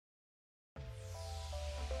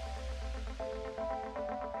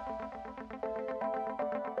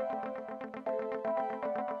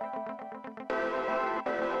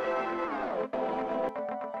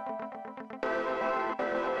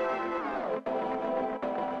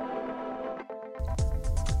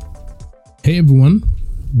Hey everyone,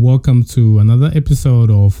 welcome to another episode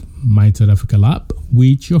of Mindset Africa Lab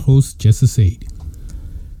with your host Jesse Said.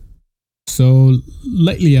 So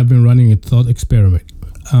lately I've been running a thought experiment.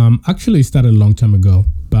 Actually it started a long time ago,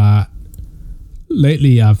 but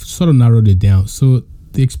lately I've sort of narrowed it down. So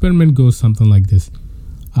the experiment goes something like this.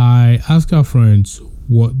 I ask our friends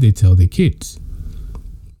what they tell their kids.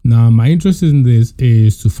 Now my interest in this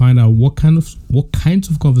is to find out what kinds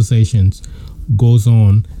of conversations goes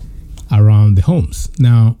on around the homes.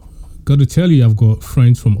 Now, got to tell you, I've got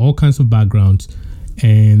friends from all kinds of backgrounds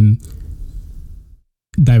and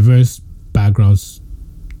diverse backgrounds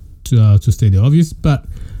to state the obvious, but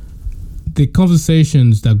the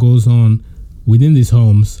conversations that goes on within these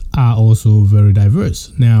homes are also very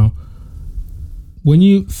diverse. Now, when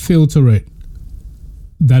you filter it,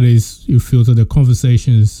 that is, you filter the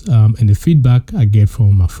conversations and the feedback I get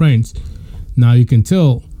from my friends. Now you can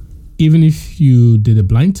tell, even if you did a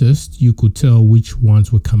blind test, you could tell which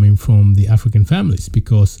ones were coming from the African families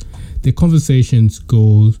because the conversations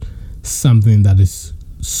go something that is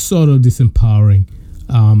sort of disempowering.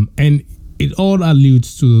 And it all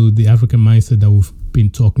alludes to the African mindset that we've been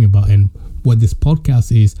talking about and what this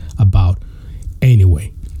podcast is about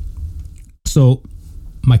anyway. So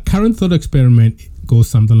my current thought experiment goes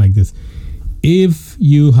something like this. If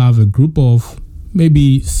you have a group of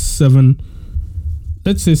maybe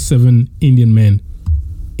let's say seven Indian men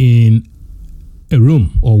in a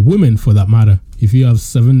room, or women for that matter. If you have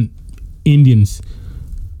 7 Indians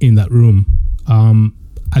in that room,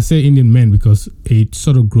 I say Indian men because it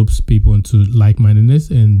sort of groups people into like-mindedness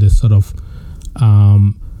and the sort of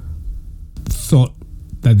thought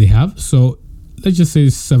that they have. So let's just say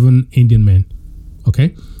 7 Indian men.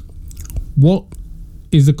 Okay, what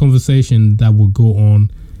is the conversation that will go on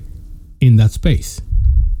in that space?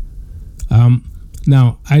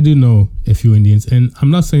 Now, I do know a few Indians, and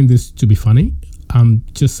I'm not saying this to be funny. I'm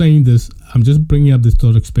just saying this. I'm just bringing up this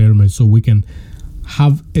thought experiment so we can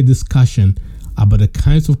have a discussion about the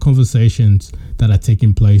kinds of conversations that are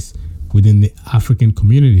taking place within the African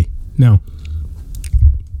community. Now,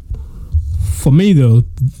 for me though,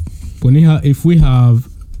 if we have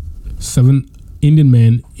 7 Indian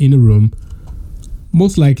men in a room,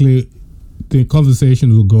 most likely the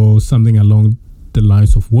conversation will go something along the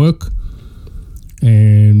lines of work,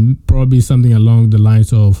 and probably something along the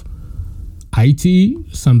lines of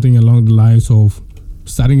IT, something along the lines of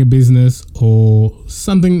starting a business, or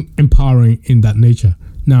something empowering in that nature.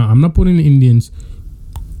 Now, I'm not putting Indians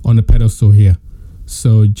on a pedestal here,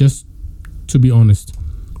 so just to be honest.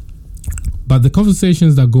 But the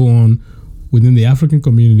conversations that go on within the African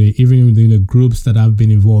community, even within the groups that I've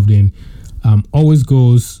been involved in, always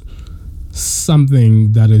goes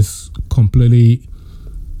something that is completely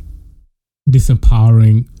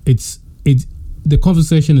disempowering. The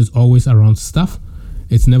conversation is always around stuff.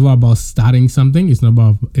 It's never about starting something. It's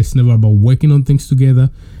never about working on things together.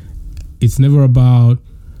 It's never about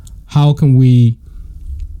how can we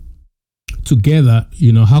together,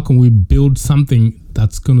 how can we build something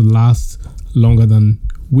that's going to last longer than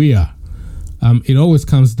we are. It always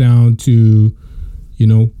comes down to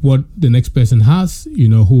what the next person has,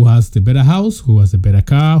 who has the better house, who has the better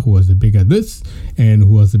car, who has the bigger this, and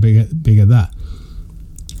who has the bigger that.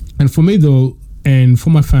 And for me though, and for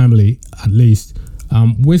my family at least,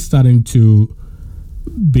 we're starting to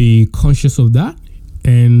be conscious of that.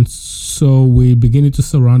 And so we're beginning to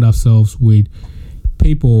surround ourselves with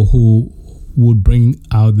people who would bring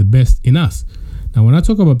out the best in us. Now, when I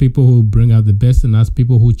talk about people who bring out the best in us,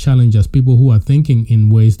 people who challenge us, people who are thinking in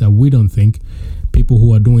ways that we don't think, people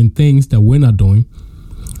who are doing things that we're not doing,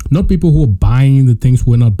 not people who are buying the things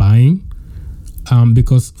we're not buying,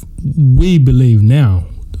 because we believe now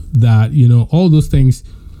that, all those things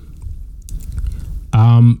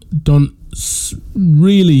don't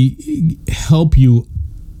really help you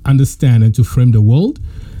understand and to frame the world.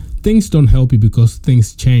 Things don't help you because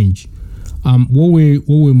things change. What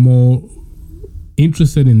we're more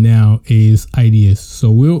interested in now is ideas.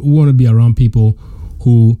 So we want to be around people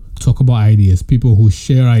who talk about ideas, people who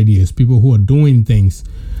share ideas, people who are doing things.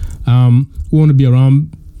 We want to be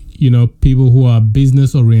around, people who are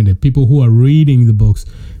business oriented, people who are reading the books,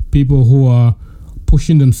 people who are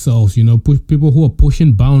pushing themselves, people who are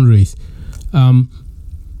pushing boundaries.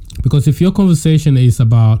 Because if your conversation is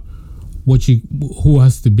about who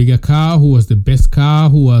has the bigger car, who has the best car,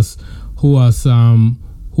 who has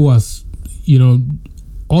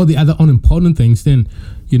all the other unimportant things, then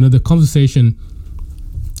the conversation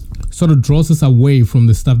sort of draws us away from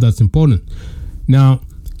the stuff that's important. Now,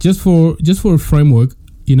 just for a framework,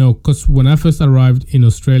 because when I first arrived in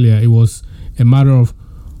Australia, it was a matter of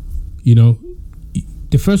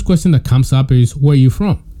the first question that comes up is, where are you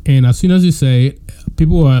from? And as soon as you say it,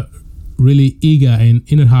 people are really eager and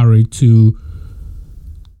in a hurry to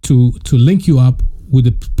link you up with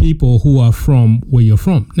the people who are from where you're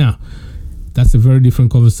from. Now, that's a very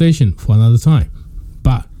different conversation for another time.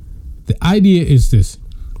 But the idea is this,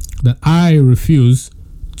 that I refuse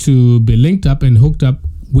to be linked up and hooked up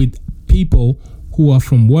with people who are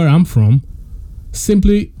from where I'm from,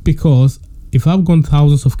 simply because if I've gone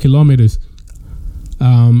thousands of kilometers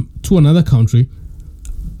to another country,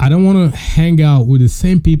 I don't want to hang out with the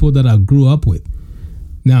same people that I grew up with.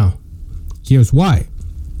 Now, here's why.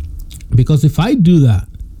 Because if I do that,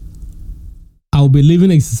 I'll be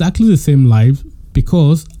living exactly the same life,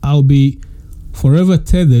 because I'll be forever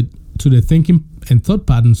tethered to the thinking and thought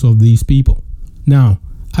patterns of these people. Now,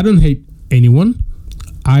 I don't hate anyone.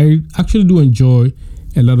 I actually do enjoy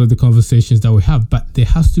a lot of the conversations that we have, but there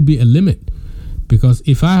has to be a limit. Because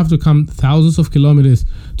if I have to come thousands of kilometers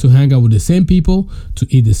to hang out with the same people, to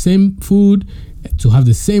eat the same food, to have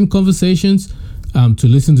the same conversations, to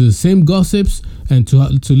listen to the same gossips, and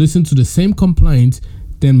to listen to the same complaints,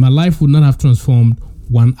 then my life would not have transformed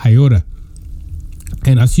one iota.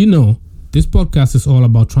 And as you know, this podcast is all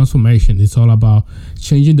about transformation. It's all about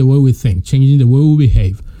changing the way we think, changing the way we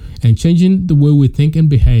behave. And changing the way we think and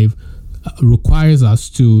behave requires us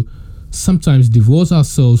to sometimes divorce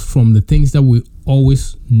ourselves from the things that we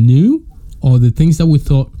always knew, or the things that we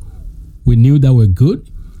thought we knew that were good.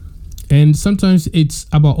 And sometimes it's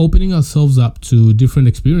about opening ourselves up to different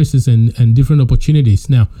experiences and different opportunities.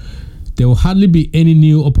 Now, there will hardly be any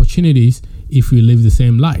new opportunities if we live the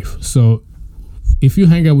same life. So if you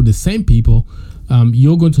hang out with the same people,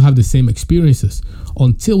 you're going to have the same experiences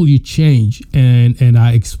until you change and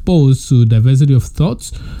are exposed to diversity of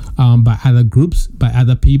thoughts by other groups, by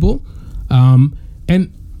other people.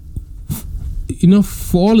 And, you know,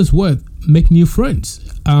 for all it's worth, make new friends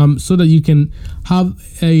so that you can have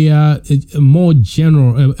a more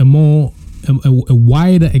general, a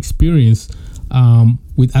wider experience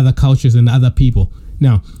with other cultures and other people.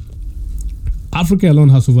 Now, Africa alone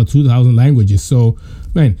has over 2,000 languages. So,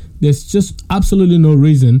 man, there's just absolutely no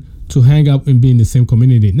reason to hang out and be in the same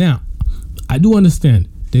community. Now, I do understand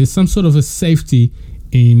there's some sort of a safety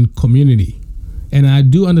in community. And I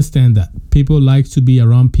do understand that people like to be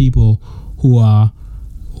around people who are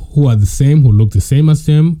the same, who look the same as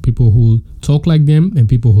them, people who talk like them, and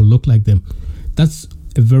people who look like them. That's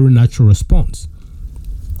a very natural response.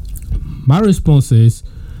 My response is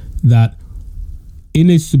that it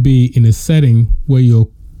needs to be in a setting where you're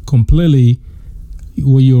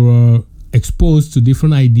exposed to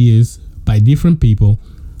different ideas by different people,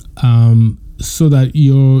 so that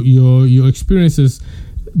your experiences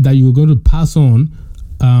that you're going to pass on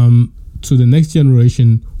to the next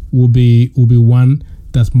generation will be one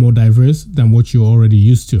that's more diverse than what you're already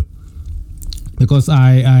used to. Because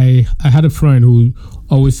I had a friend who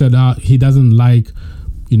always said he doesn't like,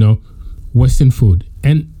 Western food.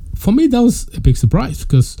 And for me, that was a big surprise,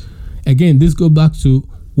 because again, this goes back to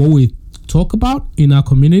what we talk about in our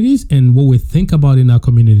communities and what we think about in our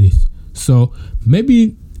communities. So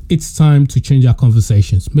maybe it's time to change our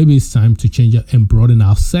conversations. Maybe it's time to change and broaden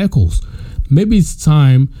our circles. Maybe it's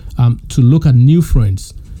time to look at new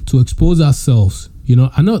friends, to expose ourselves.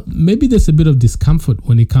 I know maybe there's a bit of discomfort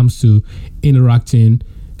when it comes to interacting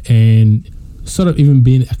and sort of even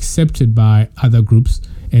being accepted by other groups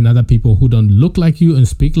and other people who don't look like you and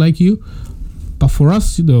speak like you. But for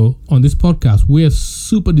us, on this podcast, we are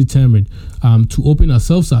super determined to open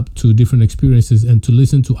ourselves up to different experiences and to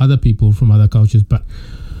listen to other people from other cultures. But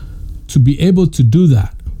to be able to do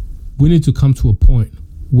that, we need to come to a point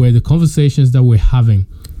where the conversations that we're having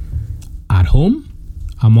at home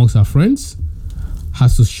amongst our friends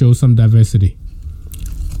has to show some diversity.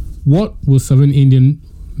 What will 7 Indian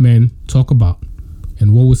men talk about?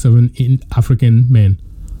 And what will 7 African men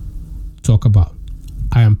talk about?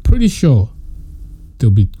 I am pretty sure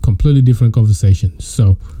there'll be completely different conversations.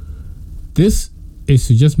 So this is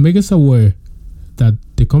to just make us aware that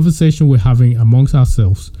the conversation we're having amongst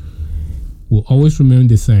ourselves will always remain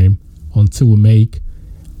the same until we make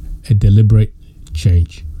a deliberate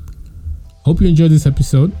change. Hope you enjoyed this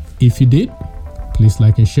episode. If you did, please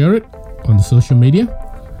like and share it on the social media.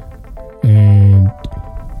 And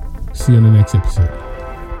see you on the next episode.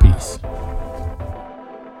 Peace.